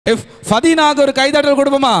ஃபதீனாவுக்கு ஒரு கைதட்டல்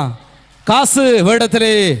கொடுப்போமா? காசு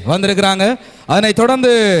வேடத்திலே வந்திருக்கிறாங்க. அதனை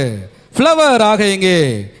தொடர்ந்து ஃப்ளவர் ஆக இங்கே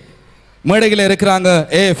மேடையில் இருக்கிறாங்க.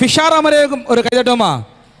 ஃபிஷாரா மரேக்கும் ஒரு கைதட்டுமா?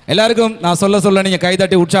 எல்லாருக்கும் நான் சொல்ல நீங்க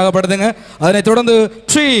கைதட்டி உற்சாகப்படுத்துங்க. அதனை தொடர்ந்து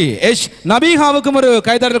𝐻 ஒரு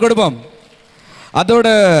கைதட்டல் கொடுப்போம். அதோட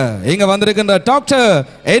இங்க வந்திருக்கின்ற டாக்டர்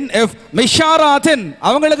NF மிஷாராத்தின்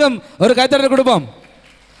அவங்களுக்கும் ஒரு கைதட்டல் கொடுப்போம்.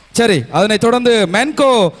 சரி, அதனை தொடர்ந்து மென்கோ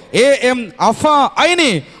AM அஃபா ஐனி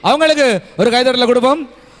அவங்களுக்கு ஒரு கைதட்டல் கொடுப்போம்.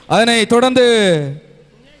 அதனை தொடர்ந்து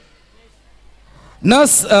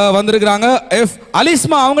நர்ஸ் வந்திருக்கிறாங்க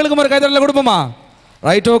𝐹 அவங்களுக்கும் ஒரு கைதட்டல் கொடுப்போமா?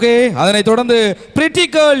 Right, okay. அதனை தொடர்ந்து பிரிட்டி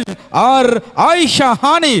கேர்ள் ஆயிஷா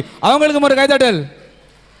ஹானி அவங்களுக்கும் ஒரு கைதட்டல்.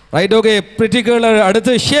 Right, okay. பிரிட்டி கேர்ள்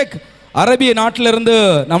அடுத்து ஷேக் அரபிய நாட்டிலிருந்து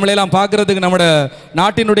நம்மளையெல்லாம் பார்க்கறதுக்கு நம்ம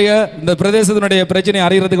நாட்டினுடைய இந்த பிரதேசத்தினுடைய பிரச்சனை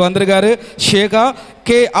அறிகிறதுக்கு வந்திருக்காரு ஷேகா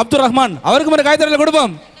கே அப்துல் ரஹ்மான் அவருக்கும் ஒரு கைதட்டல்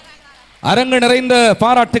கொடுப்போம். அரங்கு நிறைந்த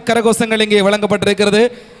பாராட்டு கரகோஷங்கள் இங்கே வழங்கப்பட்டிருக்கிறது.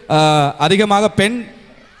 அதிகமாக பெண்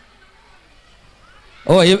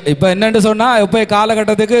இப்போ என்னன்னு சொன்னால் இப்போ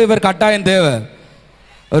காலகட்டத்துக்கு இவர் கட்டாயம் தேவை.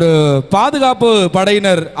 ஒரு பாதுகாப்பு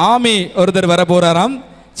படையினர் ஆர்மி ஒருத்தர் வர போகிறாராம்.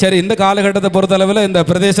 சரி, இந்த காலகட்டத்தை பொறுத்தளவில் இந்த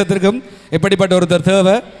பிரதேசத்திற்கும் இப்படிப்பட்ட ஒருத்தர்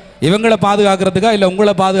தேவை. இவங்களை பாதுகாக்கிறதுக்கா இல்லை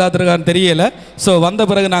உங்களை பாதுகாத்துருக்கான்னு தெரியல. ஸோ வந்த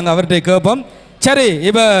பிறகு நாங்கள் அவர்கிட்ட கேட்போம். சரி,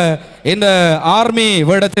 இப்போ இந்த ஆர்மி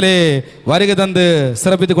வேடத்திலே வருகை தந்து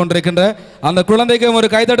சிறப்பித்து கொண்டிருக்கின்ற அந்த குழந்தைக்கும் ஒரு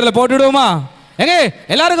கைத்தட்டலை போட்டுவிடுவோமா? எங்கே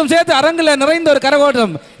எல்லாருக்கும் சேர்த்து அரங்கில் நிறைந்த ஒரு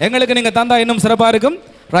கரகோட்டம் எங்களுக்கு நீங்கள் தந்தா இன்னும் சிறப்பாக இருக்கும்.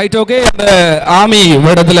 Right, okay. அந்த ஆர்மி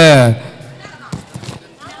வேடத்தில்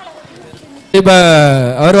இப்போ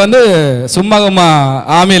அவர் சும்மா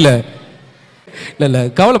ஆர்மியில் இல்லை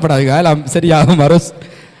கவலைப்படாதீங்க, எல்லாம் சரியாகும். மரோஸ்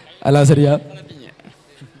எல்லாம் சரியா?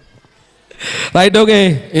 Right, okay.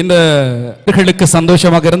 இந்த இவர்களுக்கு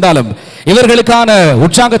சந்தோஷமாக இருந்தாலும் இவர்களுக்கான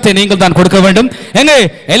உற்சாகத்தை நீங்கள் தான் கொடுக்க வேண்டும். எங்க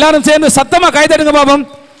எல்லாரும் சேர்ந்து சத்தமா கைதட்டுங்க பாபம்,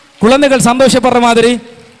 குழந்தைகள் சந்தோஷப்படுற மாதிரி.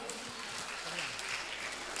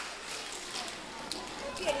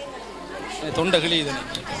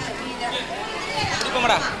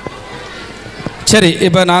 சரி,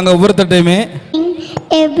 இப்ப நாங்க ஒவ்வொருத்தட்டையுமே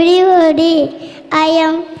everybody, I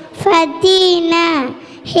am Fatina.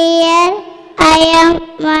 Here I am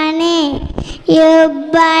money. You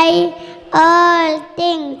buy all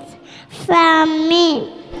things from me.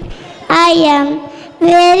 I am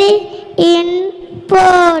very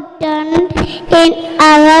important in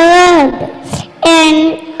our world and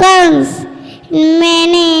comes in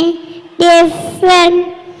many different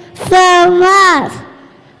forms.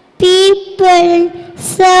 People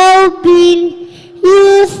have been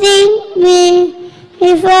using me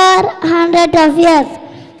for hundreds of years.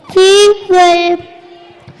 People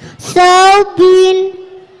have been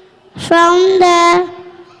from the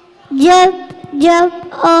job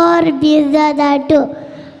or bizarre too.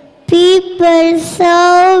 People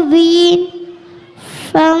have been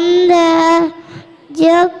from the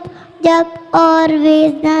job or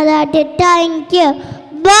bizarre too. Thank you.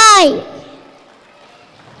 Bye.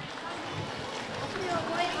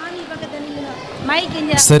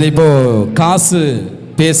 சரி, இப்போ காசு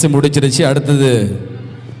பேசி முடிச்சிருச்சு. அடுத்தது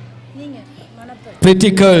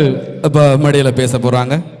பிரிட்டிக்கல் இப்போ மேடையில் பேச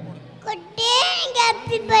போறாங்க. Good evening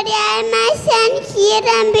everybody, I am my son here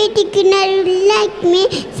and Betty like me.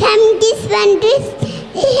 Some kiss one twist,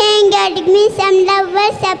 hang at me, some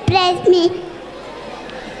lovers surprise me.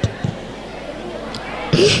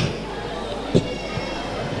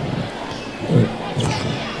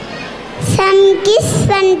 Some kiss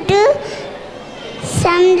one two,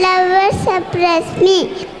 some lovers surprise me.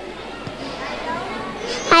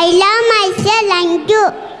 I love myself and you.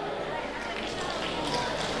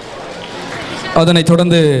 அதனை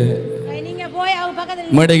தொடர்ந்து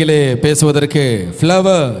மேடையிலே பேசுவதற்கு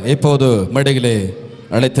flower இப்போது மேடையிலே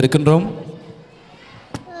அழைத்திருக்கின்றோம்.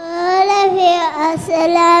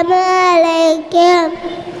 Assalamu alaikum.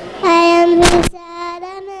 I am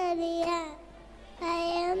Sara Maria. I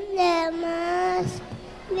am the most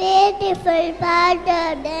beautiful part of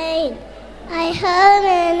the day. I have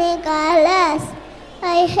many colors.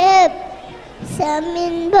 I have some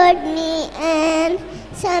in botany and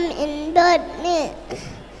some in botany.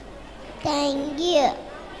 Thank you.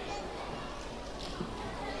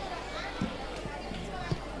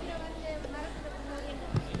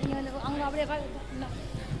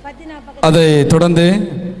 அதை தொடர்ந்து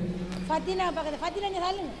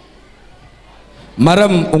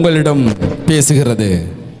மரம் உங்களிடம் பேசுகிறது.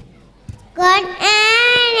 Good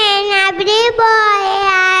evening, everybody.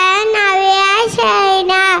 I am Navya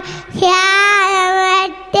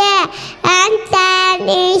here and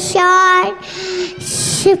standing short,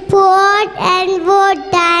 support and wood.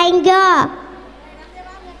 Thank you.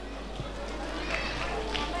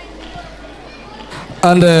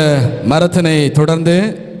 அந்த மரத்தினை தொடர்ந்து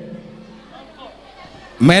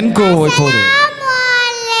மென்கோ இப்போது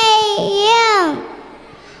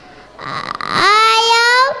I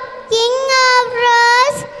am king of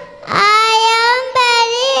rose. I am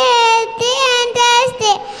very healthy and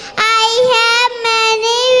tasty. I have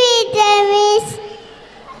many vitamins.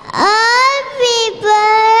 All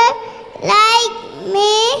people like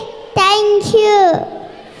me. Thank you.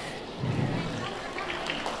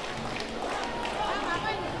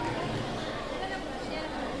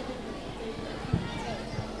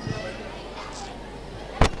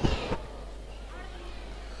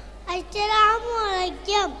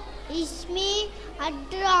 Assalamualaikum. Ismi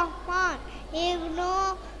Abdurrahman Ibn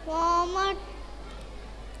Muhammad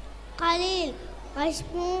Khalil.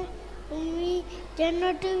 Asmu Ummi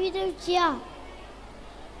Jannatu Vidavjia.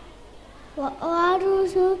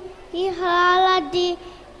 Warusu Ihalalati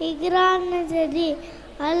Igranazadi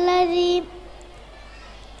Alladi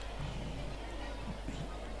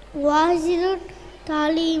Wazirut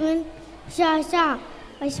Taliman Shasha.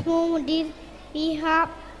 Asmu Mudir Iha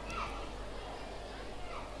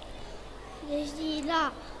Yeshila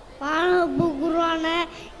Panabugurana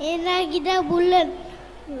Enagida Bullet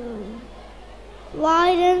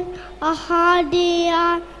Widen Ahadia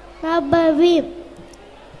Nabavi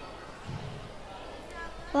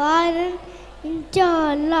Widen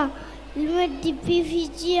Inshallah Ilmatipi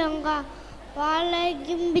Fijianga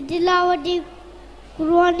Walakim Bitilawati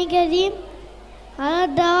Kurwani Karim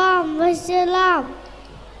Aladawam Wassalam.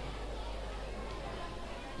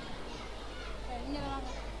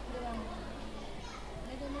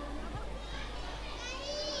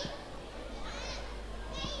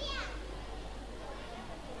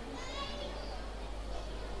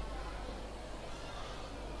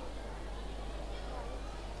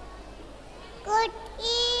 Good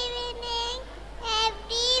evening,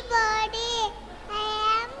 everybody. I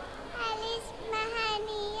am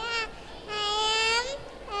𝐸𝐪𝐿𝐮𝐫𝐚𝐡. I am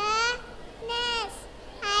a nurse.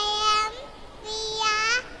 I am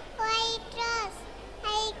wear white dress.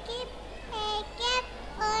 I keep a cap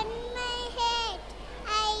on my head.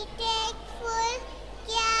 I take full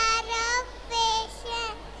care of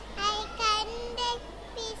patient. I conduct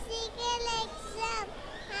physical exam.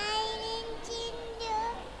 I listen to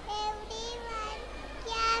everyone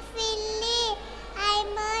carefully. I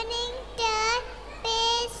monitor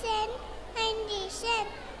patient condition.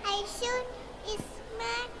 I should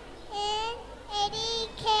smart and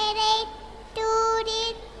educated to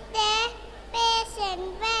read the patient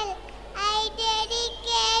well. I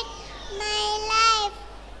dedicate my life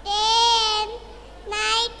day and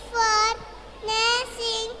night for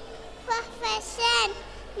nursing profession.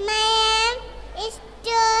 My aim is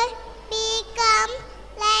to become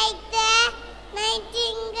like the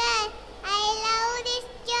nightingale. I love this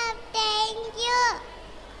job. Thank you.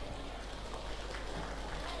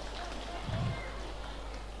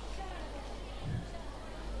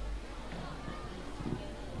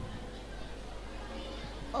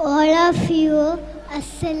 All of you,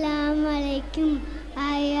 Assalamu alaikum.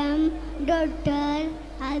 I am Dr.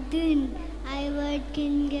 Adun. I work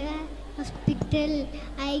in the hospital.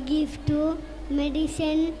 I give to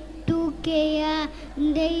medicine to care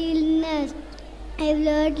the illness. I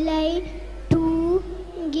would like to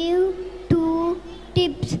give 2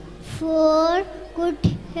 tips for good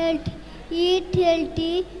health. Eat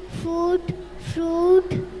healthy food, fruit,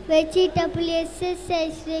 vegetable,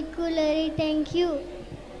 exercise regularly. Thank you.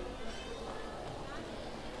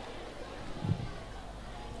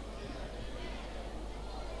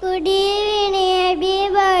 Good evening,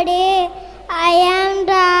 everybody. I am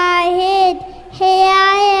Rahid. Here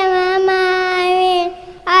I am a Marvin.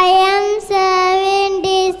 I am serving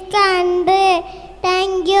this country.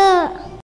 Thank you.